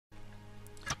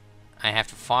I have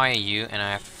to fire you, and I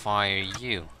have to fire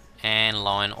you. And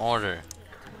law and order.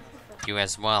 You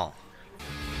as well.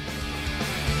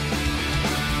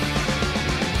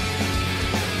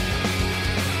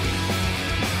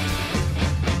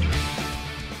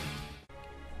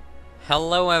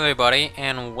 Hello everybody,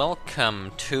 and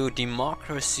welcome to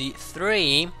Democracy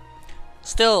 3,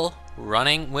 still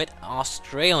running with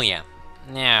Australia.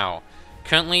 Now,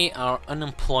 currently our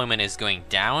unemployment is going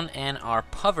down and our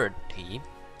poverty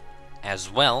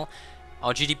as well.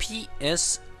 Our GDP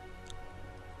is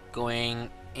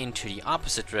going into the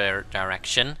opposite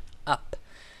direction, up.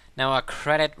 Now our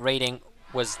credit rating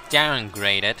was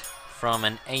downgraded from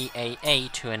an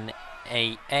AAA to an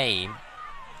AA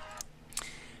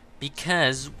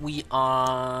because we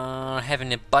are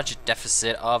having a budget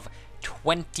deficit of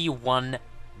 $21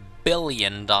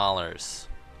 billion.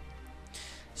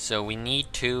 So we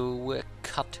need to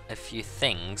cut a few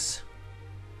things.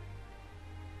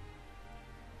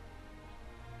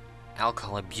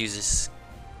 Alcohol abuse is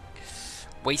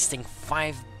wasting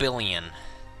 $5 billion.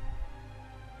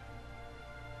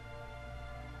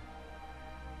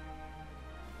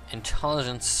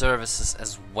 Intelligence services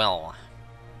as well.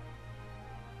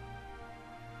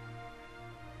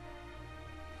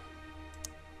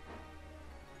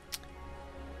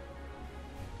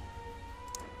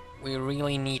 We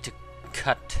really need to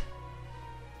cut.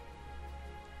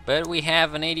 But we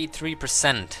have an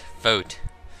 83% vote.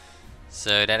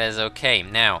 So that is okay.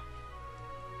 Now,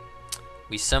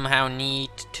 we somehow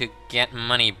need to get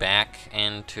money back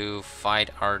and to fight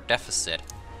our deficit.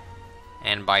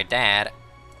 And by that,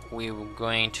 we're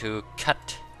going to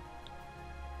cut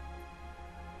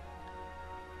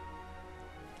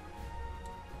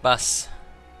bus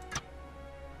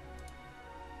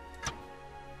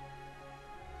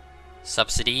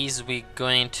subsidies. We're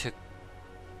going to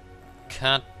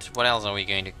cut. What else are we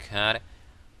going to cut?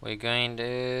 We're going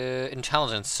to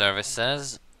intelligence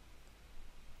services.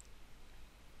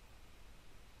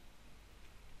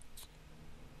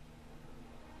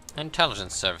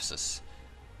 Intelligence services.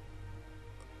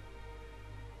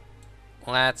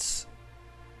 Let's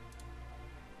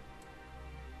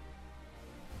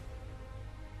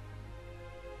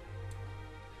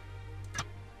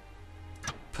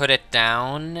put it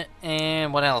down.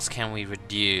 And what else can we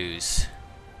reduce?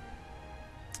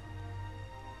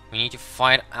 We need to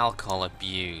fight alcohol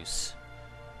abuse.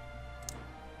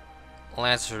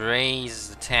 Let's raise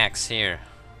the tax here.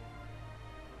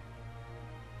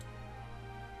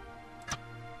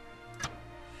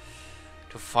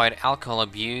 To fight alcohol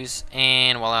abuse.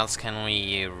 And what else can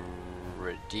we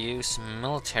reduce?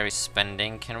 Military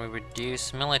spending. Can we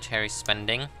reduce military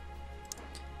spending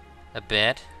a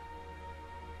bit?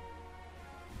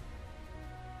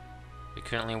 We're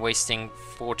currently wasting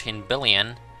 14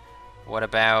 billion. What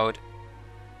about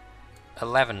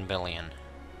 11 billion?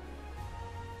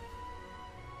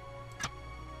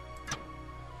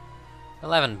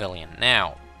 $11 billion.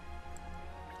 Now,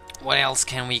 what else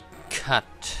can we cut?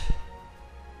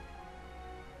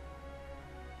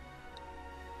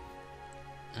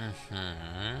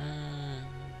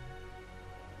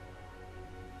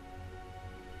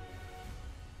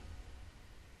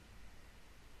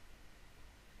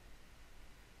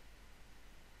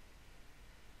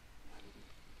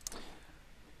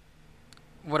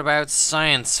 What about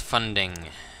science funding?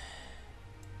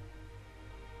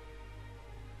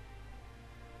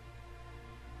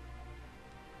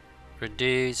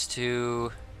 Reduce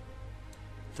to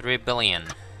 3 billion.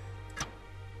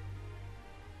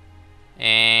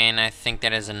 And I think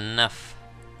that is enough.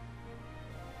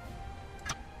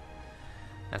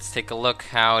 Let's take a look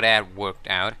how that worked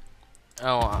out.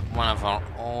 Oh, one of our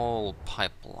old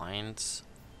pipelines.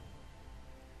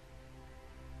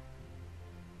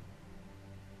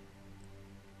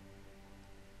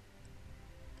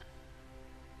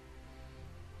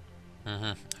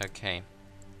 Okay.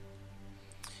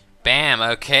 Bam,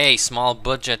 okay, small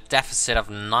budget deficit of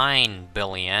 9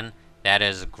 billion. That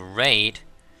is great.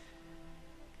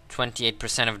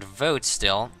 28% of the vote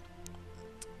still.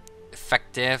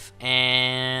 Effective.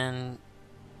 And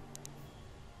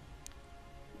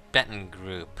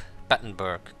Battenberg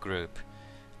group.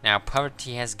 Now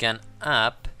poverty has gone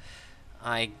up.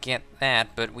 I get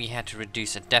that, but we had to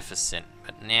reduce a deficit.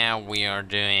 But now we are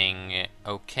doing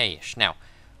okay-ish. Now,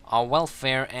 our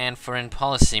welfare and foreign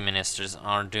policy ministers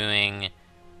are doing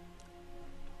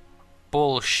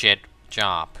bullshit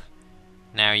job.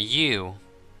 Now you,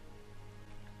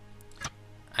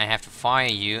 I have to fire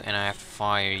you, and I have to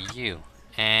fire you.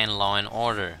 And law and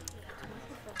order.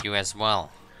 You as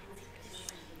well.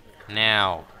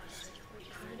 Now,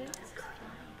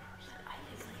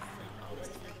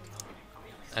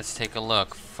 Let's take a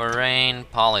look. Foreign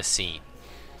policy.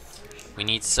 We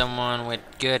need someone with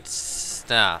good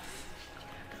stuff.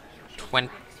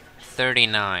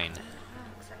 39.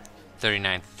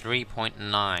 39.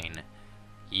 3.9.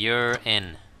 You're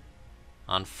in.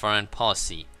 On foreign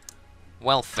policy.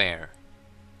 Welfare.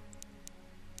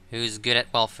 Who's good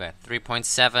at welfare?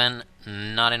 3.7.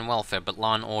 Not in welfare, but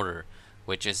law and order.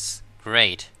 Which is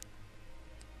great.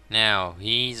 Now,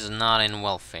 he's not in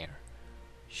welfare.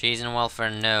 She's in welfare,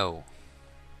 no.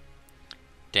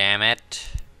 Damn it.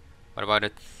 What about a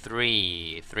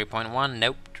 3? 3.1?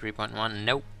 Nope. 3.1?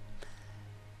 Nope.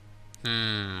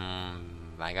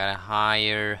 I gotta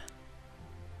hire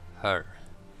her.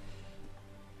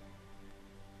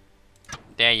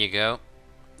 There you go.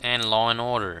 And law and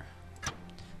order.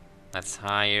 Let's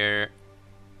hire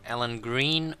Ellen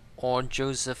Green or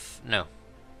Joseph. No.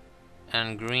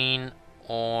 Ellen Green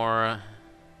or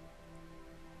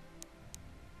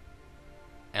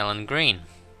Ellen Green.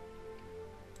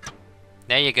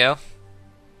 There you go.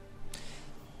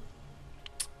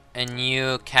 A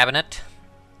new cabinet.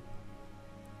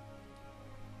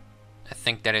 I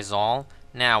think that is all.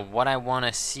 Now, what I want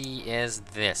to see is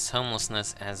this.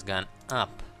 Homelessness has gone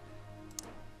up.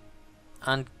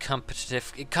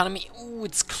 Uncompetitive economy. Ooh,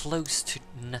 it's close to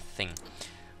nothing.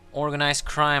 Organized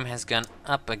crime has gone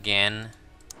up again.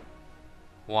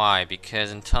 Why?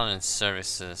 Because intelligence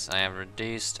services I have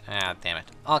reduced. Ah, damn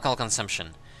it. Alcohol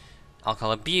consumption.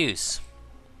 Alcohol abuse.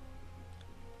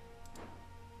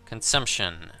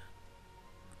 Consumption.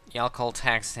 The alcohol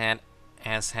tax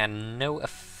has had no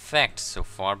effect so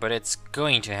far, but it's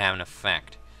going to have an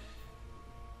effect.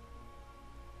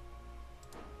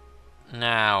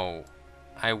 Now,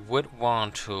 I would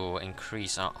want to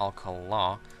increase our alcohol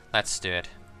law. Let's do it.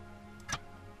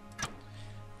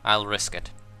 I'll risk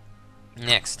it.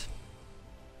 Next.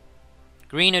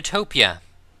 Green Utopia.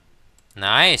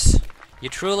 Nice. You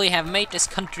truly have made this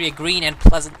country a green and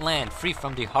pleasant land, free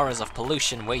from the horrors of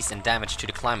pollution, waste, and damage to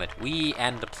the climate. We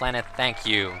and the planet thank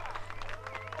you.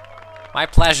 My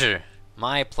pleasure.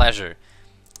 My pleasure.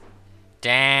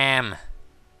 Damn.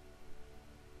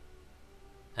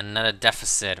 Another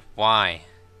deficit. Why?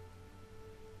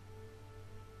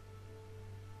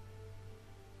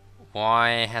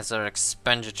 Why has our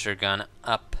expenditure gone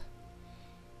up?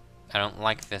 I don't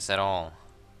like this at all.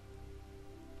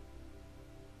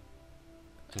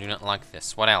 I do not like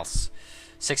this. What else?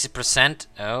 60%?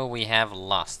 Oh, we have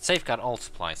lost. Safeguard all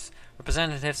supplies.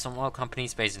 Representatives from oil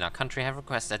companies based in our country have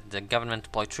requested that the government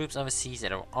deploy troops overseas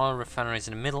at our oil refineries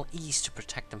in the Middle East to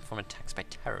protect them from attacks by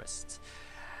terrorists.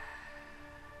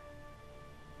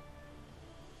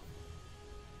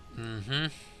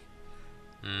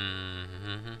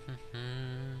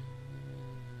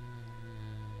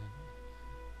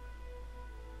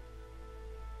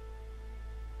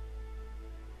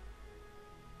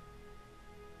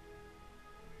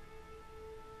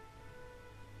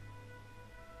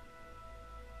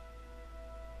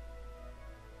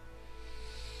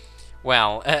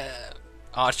 Well,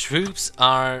 our troops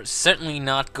are certainly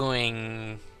not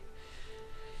going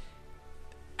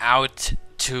out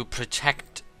to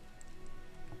protect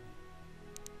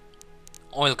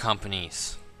oil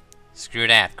companies. Screw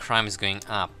that, crime is going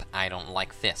up. I don't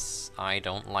like this. I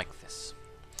don't like this.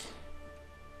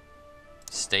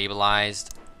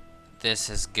 Stabilized. This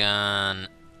has gone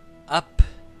up.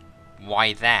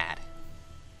 Why that?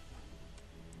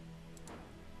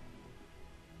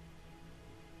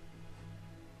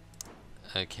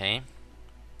 Okay.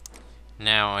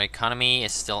 Now our economy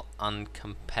is still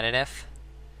uncompetitive.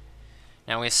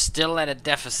 Now we're still at a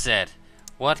deficit.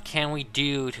 What can we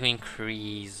do to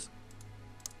increase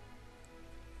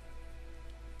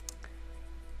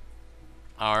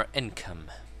our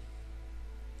income?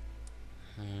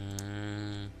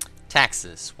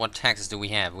 Taxes. What taxes do we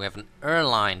have? We have an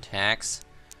airline tax.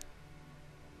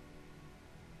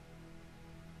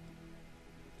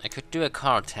 I could do a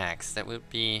car tax. That would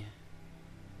be...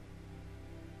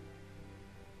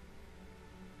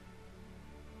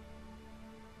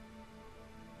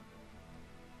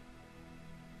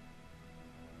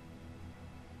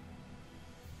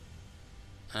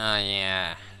 Ah,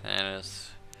 yeah, that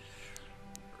is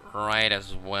right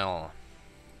as well.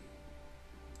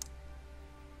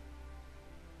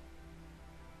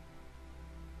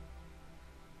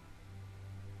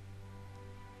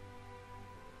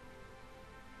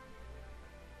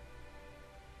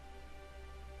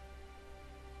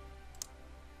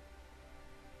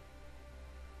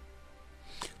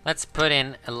 Let's put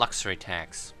in a luxury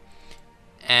tax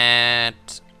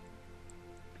at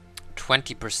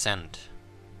 20%.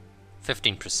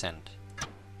 15%.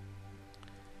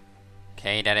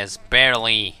 Okay, that is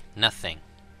barely nothing.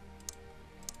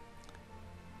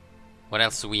 What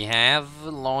else do we have?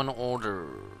 Law and order.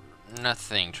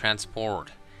 Nothing.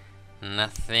 Transport.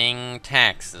 Nothing.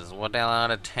 Taxes. What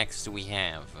other tax do we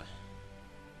have?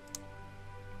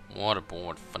 Water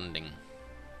board funding.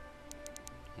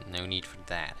 No need for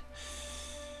that.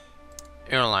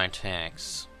 Airline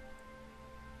tax.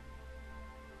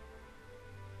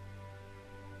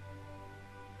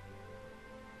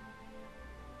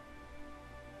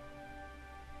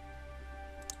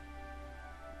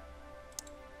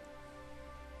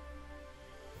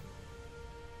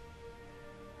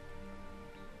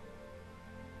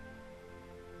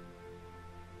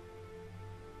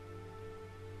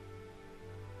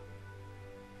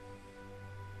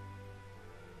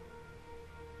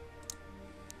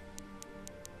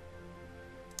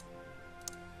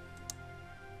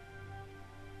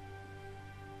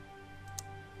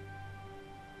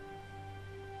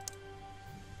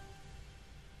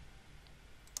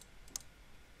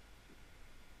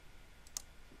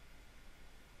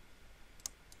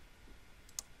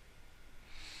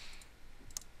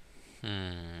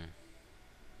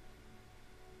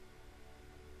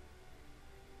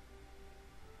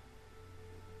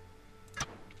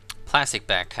 Plastic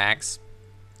bag tax.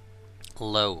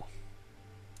 Low.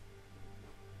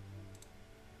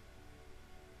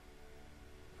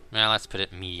 Now let's put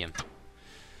it medium.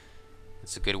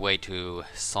 It's a good way to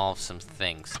solve some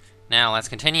things. Now let's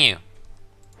continue.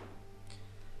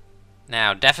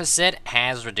 Now deficit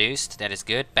has reduced. That is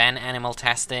good. Ban animal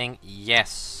testing.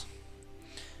 Yes.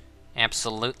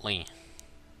 Absolutely.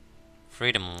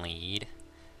 Freedom lead.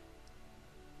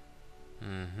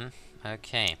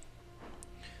 Okay.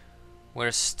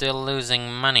 We're still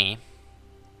losing money.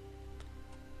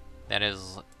 That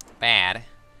is bad.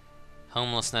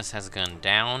 Homelessness has gone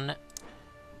down.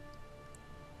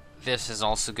 This has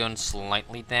also gone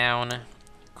slightly down.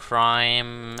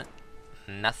 Crime,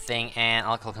 nothing, and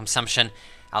alcohol consumption.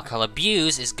 Alcohol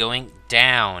abuse is going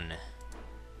down.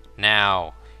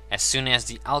 Now, as soon as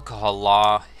the alcohol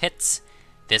law hits,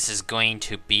 this is going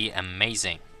to be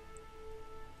amazing.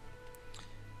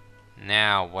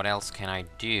 Now, what else can I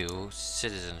do?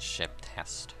 Citizenship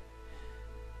test.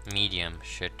 Medium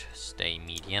should stay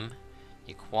medium.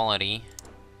 Equality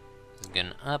has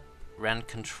gone up. Rent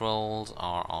controls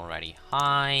are already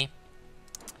high.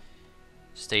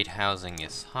 State housing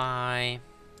is high.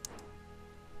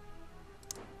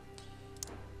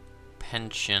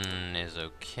 Pension is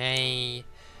okay.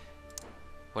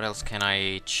 What else can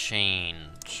I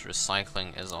change?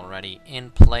 Recycling is already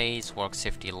in place. Work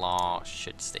safety law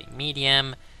should stay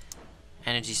medium.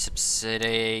 Energy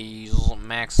subsidies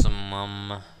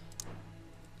maximum.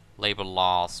 Labor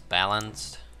laws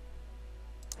balanced.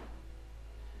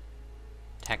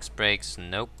 Tax breaks,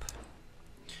 nope.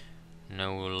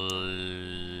 No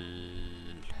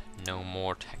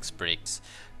more tax breaks.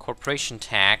 Corporation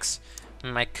tax.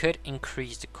 I could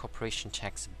increase the corporation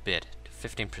tax a bit to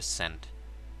 15%.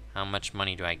 How much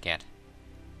money do I get?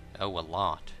 Oh, a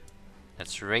lot.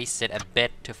 Let's raise it a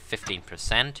bit to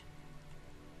 15%.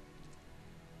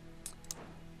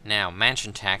 Now,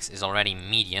 mansion tax is already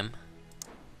medium.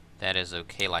 That is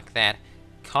okay like that.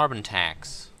 Carbon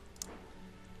tax.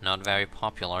 Not very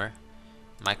popular.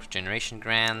 Microgeneration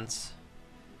grants.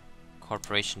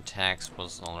 Corporation tax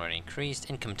was already increased.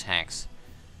 Income tax.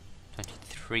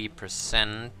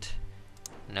 23%.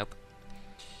 Nope.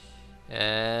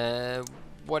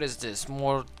 What is this?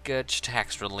 Mortgage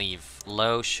tax relief.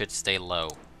 Low should stay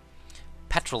low.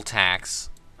 Petrol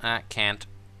tax. Can't.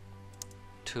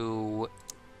 Too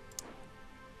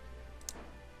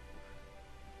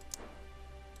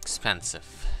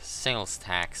expensive. Sales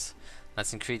tax.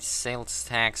 Let's increase sales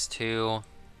tax to...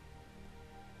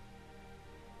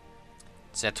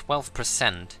 It's at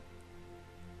 12%.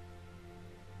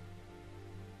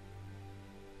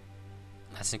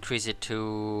 Let's increase it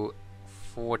to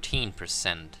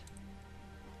 14%.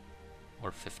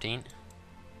 Or 15?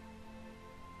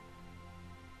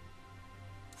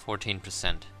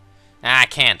 14%. I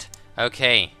can't.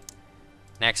 Okay.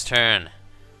 Next turn.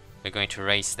 We're going to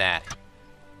raise that.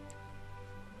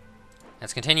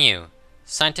 Let's continue.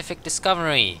 Scientific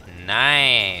discovery.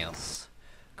 Nice.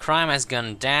 Crime has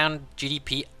gone down.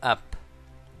 GDP up.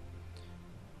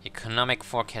 Economic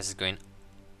forecast is going...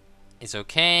 It's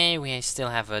okay. We still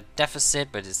have a deficit,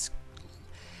 but it's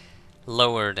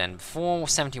lower than before.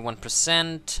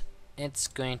 71%. It's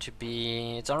going to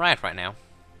be... It's alright right now.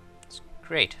 It's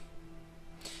great.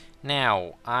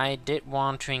 Now, I did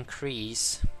want to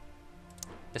increase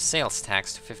the sales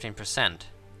tax to 15%.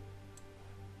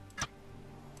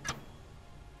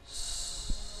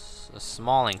 A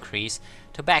small increase.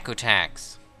 Tobacco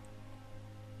tax.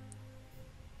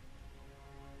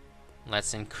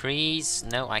 Let's increase...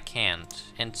 No, I can't.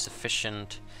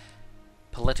 Insufficient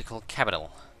political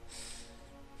capital.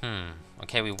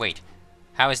 Okay, we wait.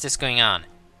 How is this going on?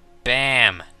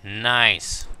 Bam!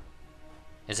 Nice!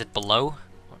 Is it below?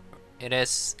 It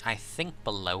is, I think,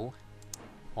 below.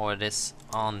 Or it is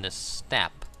on the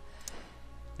step.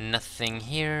 Nothing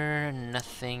here,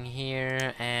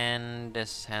 and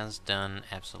this has done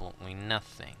absolutely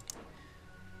nothing.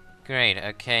 Great,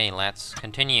 okay, let's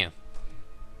continue.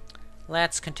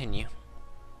 Let's continue.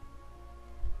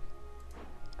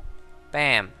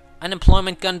 Bam!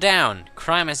 Unemployment gone down,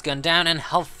 crime has gone down, and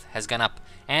health has gone up.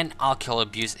 And alcohol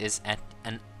abuse is at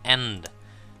an end.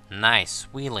 Nice.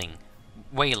 Wailing.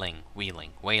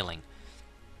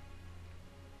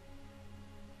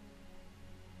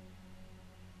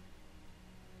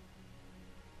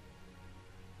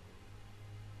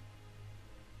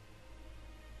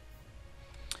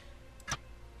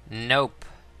 Nope.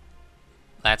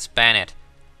 Let's ban it.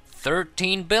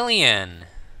 13 billion!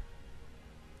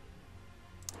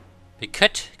 We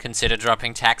could consider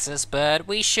dropping taxes, but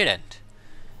we shouldn't.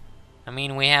 I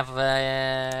mean, we have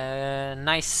a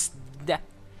nice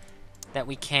that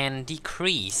we can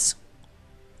decrease.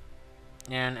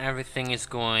 And everything is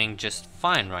going just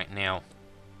fine right now.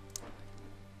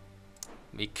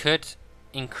 We could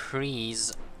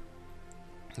increase.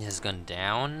 It has gone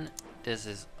down. This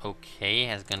is okay,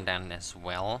 has gone down as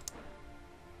well.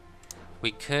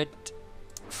 We could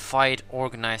fight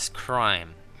organized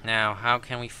crime. Now, how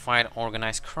can we fight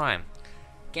organized crime?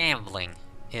 Gambling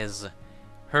is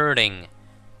hurting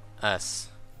us.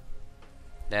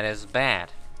 That is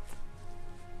bad.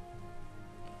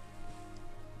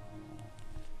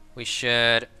 We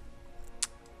should...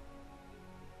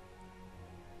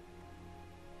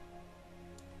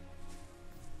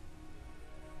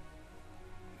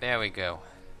 There we go.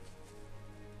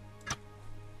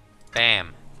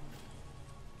 Bam.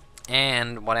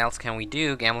 And what else can we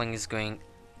do? Gambling is going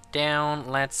down.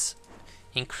 Let's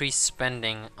increase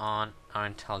spending on our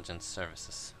intelligence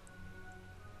services.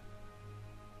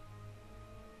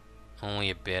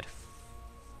 Only a bit.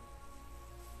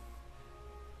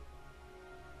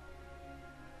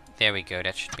 There we go,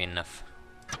 that should be enough.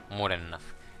 More than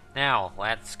enough. Now,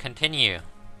 let's continue.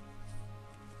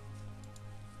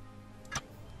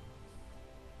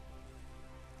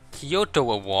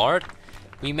 Kyoto Award.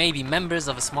 We may be members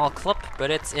of a small club,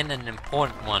 but it's in an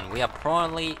important one. We are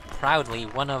proudly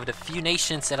one of the few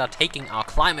nations that are taking our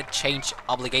climate change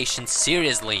obligations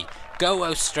seriously. Go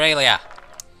Australia!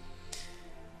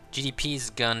 GDP's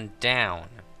gone down.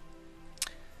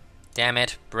 Damn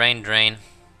it, brain drain.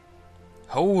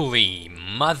 Holy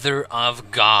Mother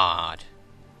of God!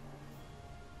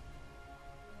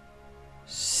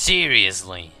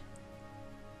 Seriously?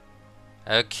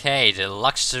 Okay, the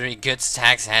luxury goods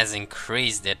tax has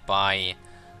increased it by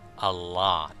a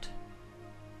lot.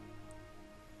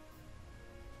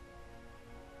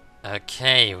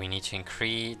 Okay, we need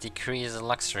to decrease the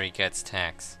luxury goods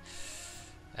tax.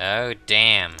 Oh,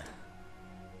 damn.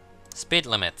 Speed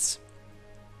limits.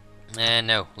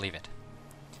 No, leave it.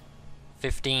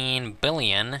 15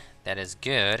 billion, that is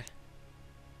good.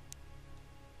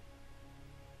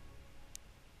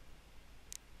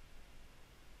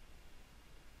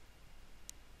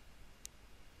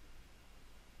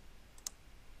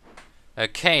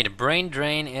 Okay, the brain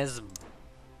drain is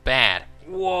bad.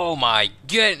 Whoa, my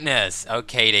goodness!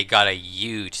 Okay, they got a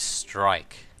huge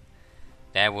strike.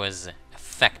 That was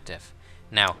effective.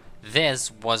 Now,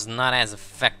 this was not as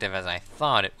effective as I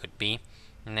thought it would be.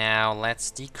 Now,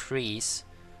 let's decrease.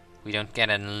 We don't get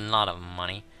a lot of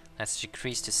money. Let's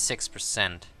decrease to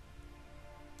 6%.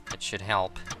 That should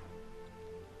help.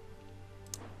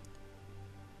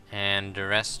 And the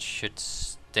rest should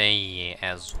stay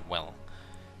as well.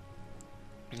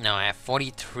 Now I have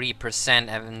 43%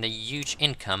 having the huge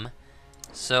income,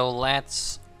 so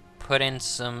let's put in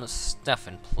some stuff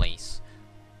in place,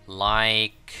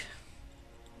 like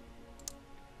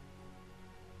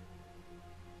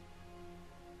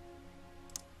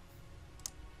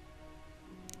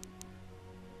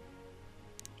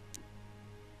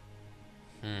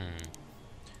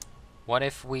what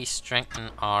if we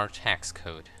strengthen our tax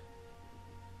code?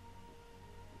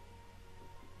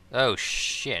 Oh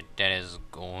shit, that is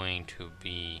going to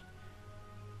be...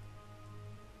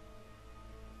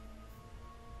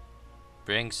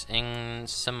 brings in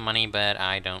some money, but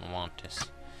I don't want this.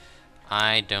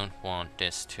 I don't want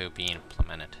this to be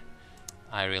implemented.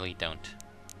 I really don't.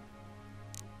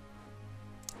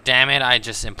 Damn it, I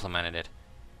just implemented it.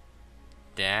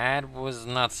 That was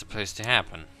not supposed to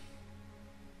happen.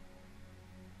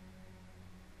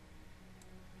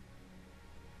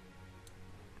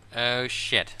 Oh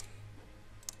shit.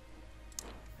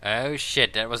 Oh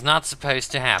shit, that was not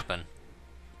supposed to happen.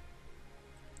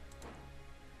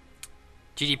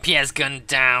 GDP has gone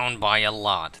down by a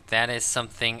lot. That is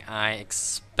something I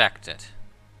expected.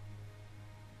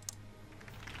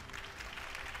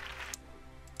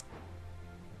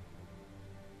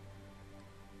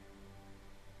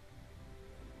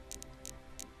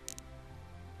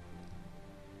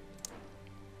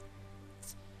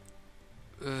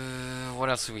 What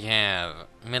else do we have?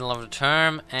 Middle of the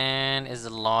term, and is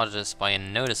the largest by a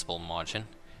noticeable margin.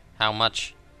 How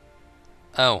much?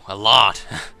 Oh, a lot.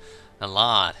 A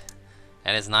lot.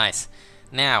 That is nice.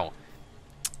 Now,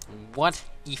 what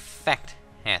effect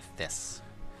has this?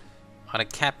 Are the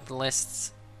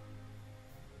capitalists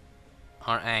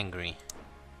are angry?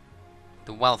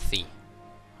 The wealthy,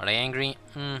 are they angry?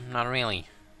 Not really.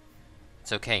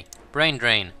 It's okay. Brain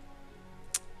drain.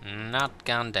 Not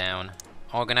gone down.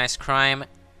 Organized crime.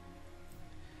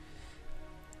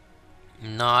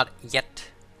 Not yet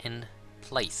in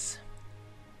place.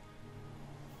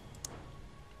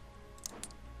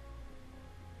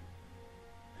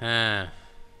 Not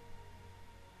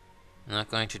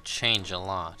going to change a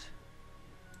lot.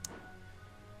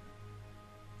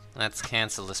 Let's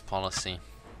cancel this policy.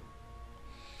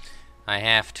 I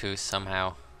have to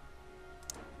somehow.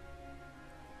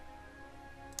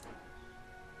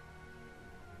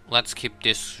 Let's keep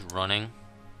this running.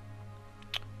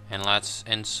 And let's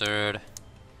insert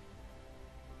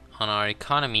on our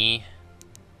economy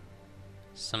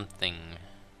something.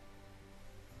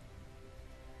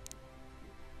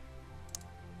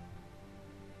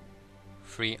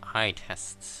 Free eye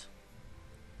tests.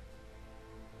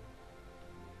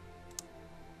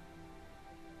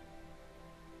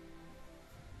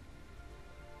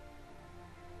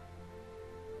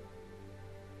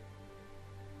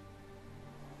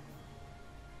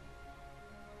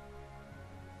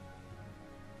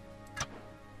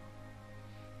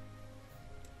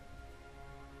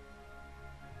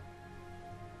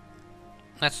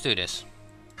 Let's do this.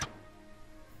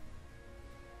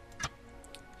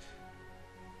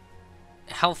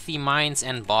 Healthy minds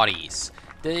and bodies.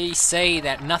 They say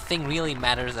that nothing really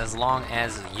matters as long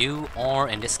as you, or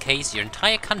in this case, your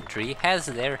entire country, has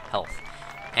their health.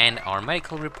 And our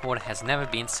medical report has never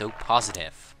been so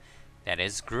positive. That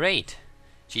is great.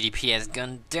 GDP has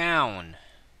gone down.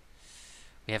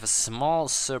 We have a small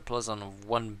surplus on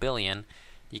 1 billion.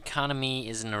 The economy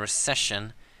is in a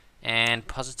recession. And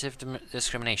positive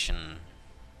discrimination.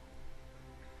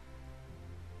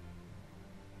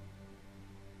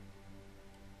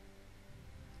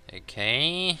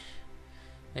 Okay.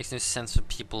 Makes no sense for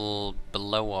people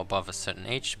below or above a certain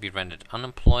age to be rendered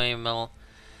unemployable.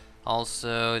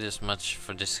 Also, there's much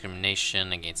for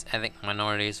discrimination against ethnic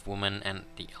minorities, women, and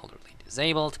the elderly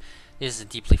disabled. This is a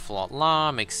deeply flawed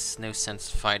law. Makes no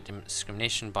sense to fight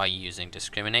discrimination by using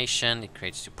discrimination. It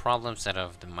creates two problems: that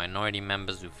of the minority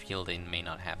members who feel they may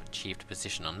not have achieved a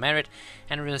position on merit,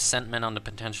 and resentment on the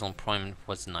potential employment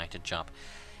was denied a job.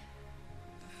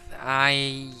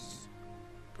 I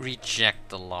reject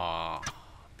the law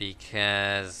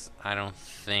because I don't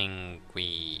think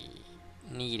we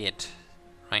need it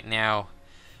right now.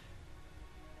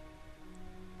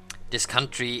 This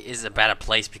country is a better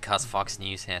place because Fox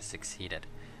News has succeeded.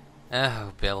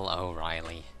 Oh, Bill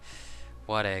O'Reilly.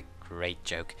 What a great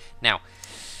joke. Now,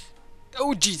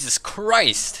 oh Jesus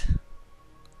Christ!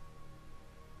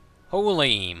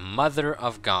 Holy Mother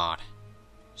of God.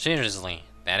 Seriously,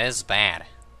 that is bad.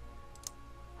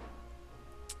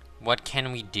 What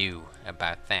can we do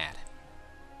about that?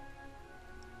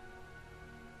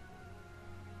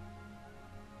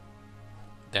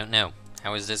 Don't know.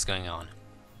 How is this going on?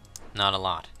 Not a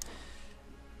lot.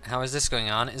 How is this going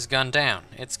on? It's gone down.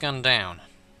 It's gone down.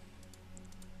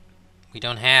 We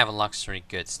don't have a luxury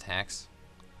goods tax,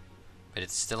 but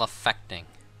it's still affecting.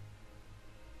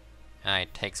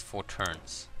 It takes 4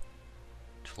 turns.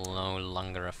 It will no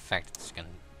longer affect. It's gone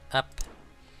up.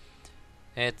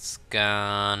 It's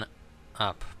gone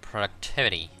up.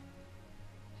 Productivity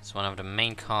is one of the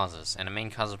main causes, and the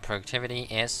main cause of productivity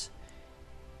is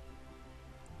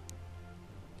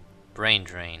brain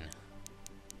drain.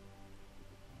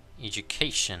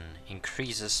 Education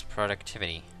increases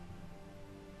productivity.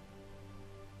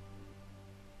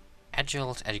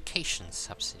 Adult education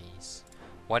subsidies.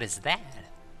 What is that?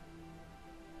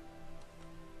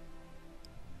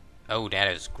 Oh, that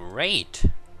is great.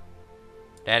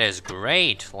 That is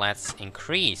great. Let's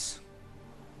increase.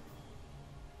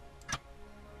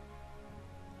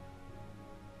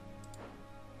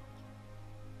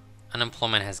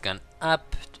 Unemployment has gone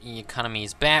up. The economy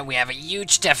is bad. We have a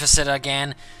huge deficit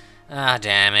again. Ah,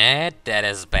 damn it. That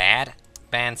is bad.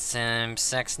 Ban some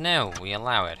sex? No, we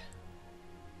allow it.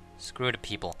 Screw the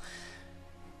people.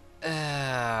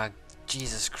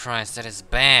 Jesus Christ, that is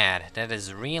bad. That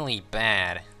is really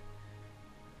bad.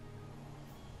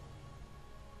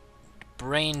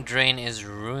 Brain drain is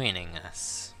ruining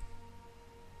us.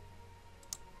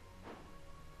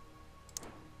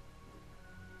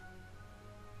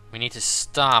 We need to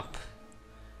stop.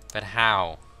 But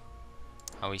how?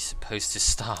 How are we supposed to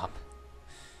stop?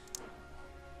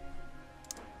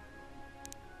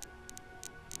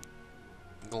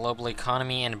 Global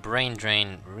economy and brain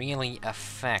drain really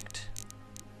affect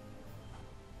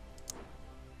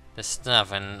the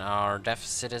stuff, and our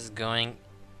deficit is going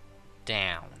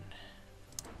down.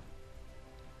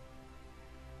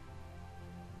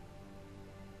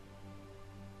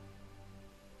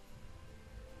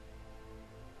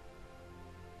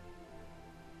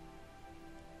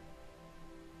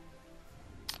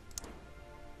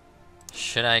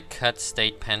 Should I cut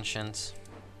state pensions?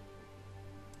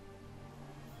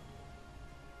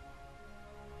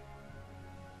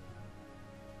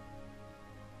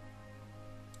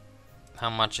 How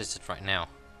much is it right now?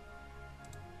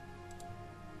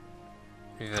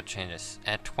 Review changes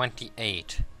at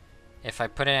 28. If I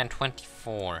put it at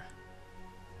 24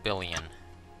 billion,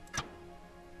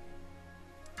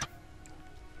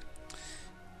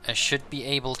 I should be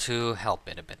able to help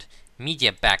it a bit.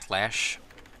 Media backlash.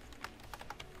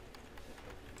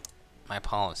 My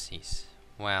policies.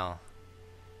 Well,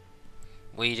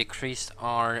 we decreased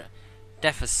our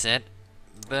deficit,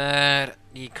 but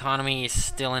the economy is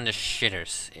still in the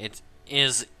shitters. It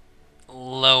is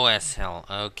low as hell.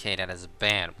 Okay, that is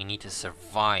bad. We need to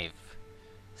survive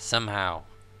somehow.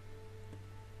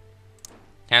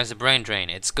 How's the brain drain?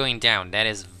 It's going down. That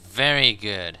is very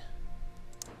good.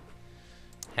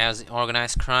 How's the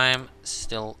organized crime?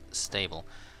 Still stable.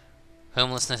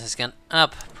 Homelessness has gone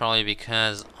up, probably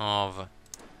because of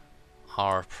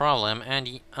our problem, and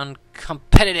the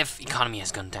uncompetitive economy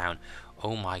has gone down.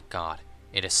 Oh my god.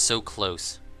 It is so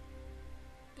close.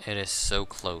 It is so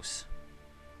close.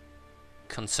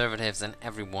 Conservatives and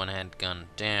everyone had gone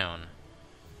down.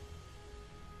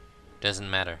 Doesn't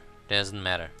matter. Doesn't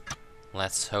matter.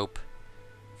 Let's hope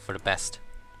for the best.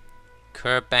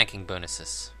 Curb banking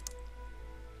bonuses.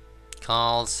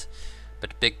 Calls,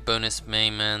 but big bonus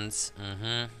payments.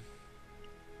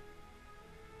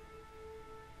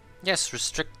 Yes,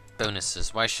 restrict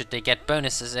bonuses. Why should they get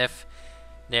bonuses if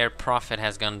their profit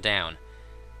has gone down?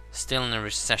 Still in a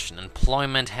recession.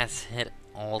 Employment has hit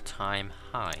all-time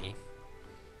high.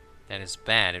 That is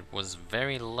bad. It was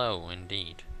very low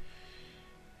indeed.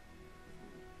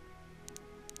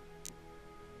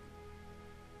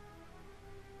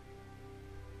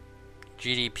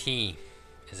 GDP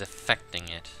is affecting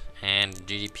it, and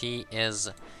GDP is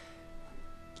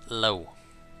low.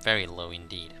 Very low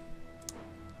indeed.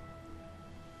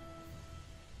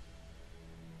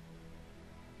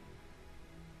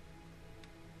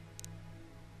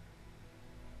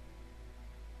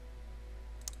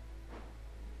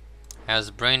 As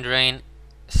brain drain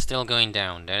still going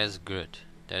down, that is good.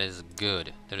 That is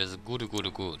good. That is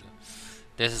good.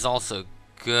 This is also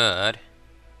good.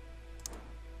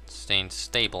 Staying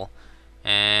stable.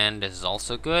 And this is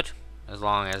also good, as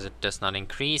long as it does not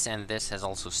increase, and this has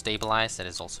also stabilized. That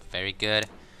is also very good.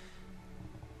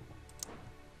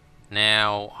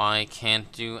 Now I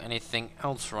can't do anything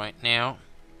else right now,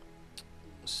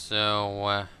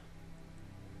 so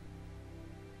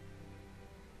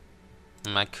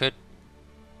I could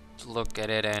look at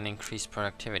it and increase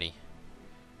productivity.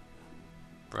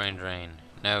 Brain drain.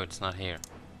 No, it's not here.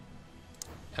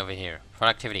 Over here.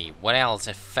 Productivity. What else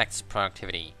affects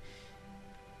productivity?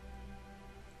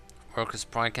 Workers'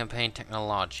 Pride campaign,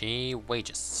 technology,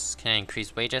 wages. Can I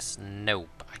increase wages?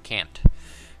 Nope, I can't.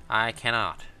 I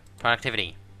cannot.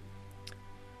 Productivity.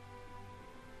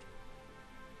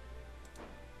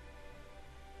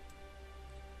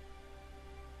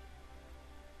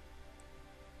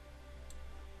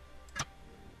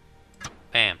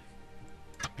 Bam.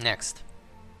 Next.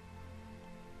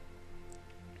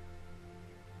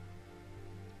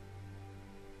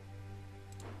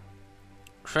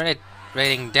 Credit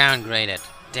rating downgraded.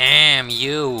 Damn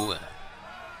you.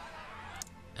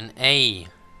 An A.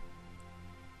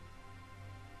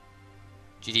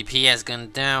 GDP has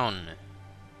gone down.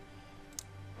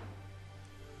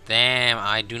 Damn,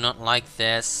 I do not like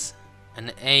this.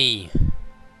 An A.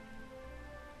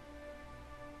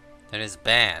 That is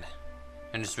bad.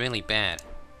 And it's really bad.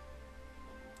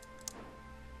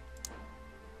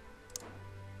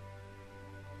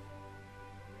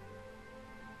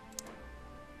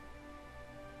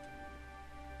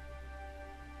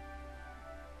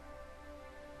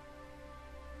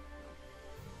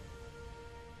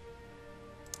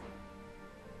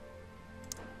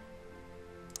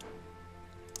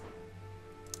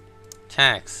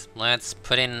 Tax. Let's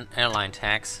put in airline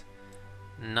tax.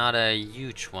 Not a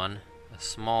huge one, a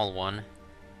small one.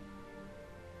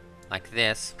 Like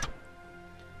this.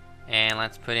 And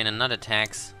let's put in another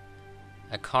tax.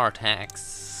 A car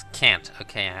tax. Can't.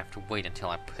 Okay, I have to wait until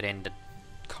I put in the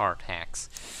car tax.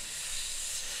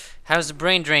 How's the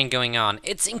brain drain going on?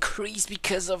 It's increased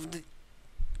because of the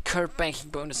current banking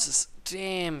bonuses.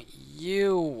 Damn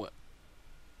you.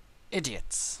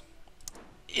 Idiots.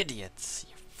 Idiots.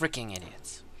 You freaking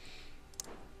idiots.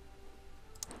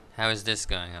 How is this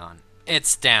going on?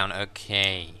 It's down.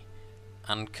 Okay.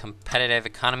 Uncompetitive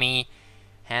economy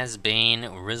has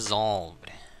been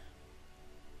resolved.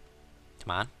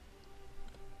 Come on.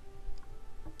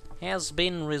 Has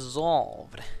been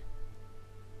resolved.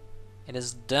 It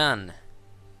is done.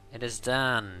 It is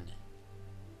done.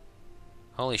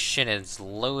 Holy shit, it's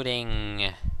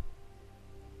loading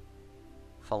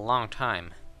for a long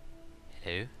time.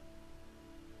 Hello?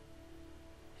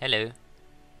 Hello?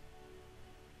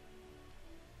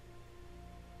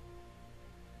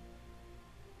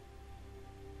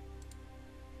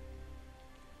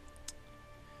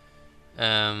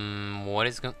 What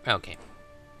is going... Okay.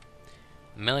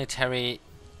 Military...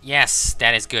 Yes,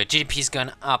 that is good. GDP's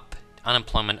gone up.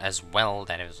 Unemployment as well.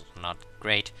 That is not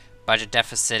great. Budget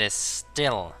deficit is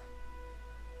still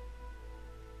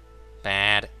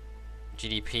bad.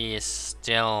 GDP is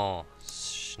still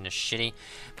shitty.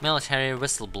 Military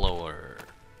whistleblower.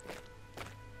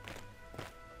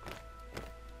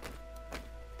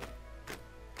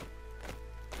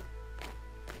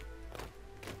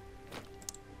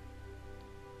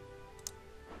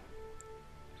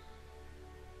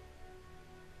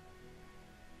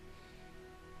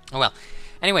 Oh well.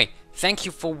 Anyway, thank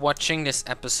you for watching this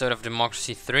episode of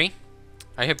Democracy 3.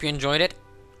 I hope you enjoyed it.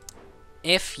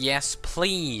 If yes,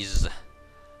 please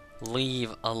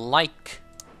leave a like,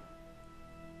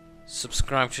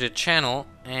 subscribe to the channel,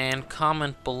 and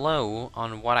comment below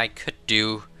on what I could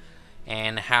do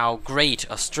and how great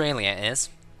Australia is.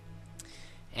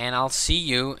 And I'll see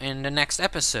you in the next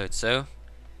episode. So,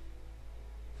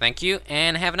 thank you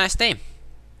and have a nice day.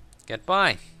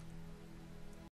 Goodbye.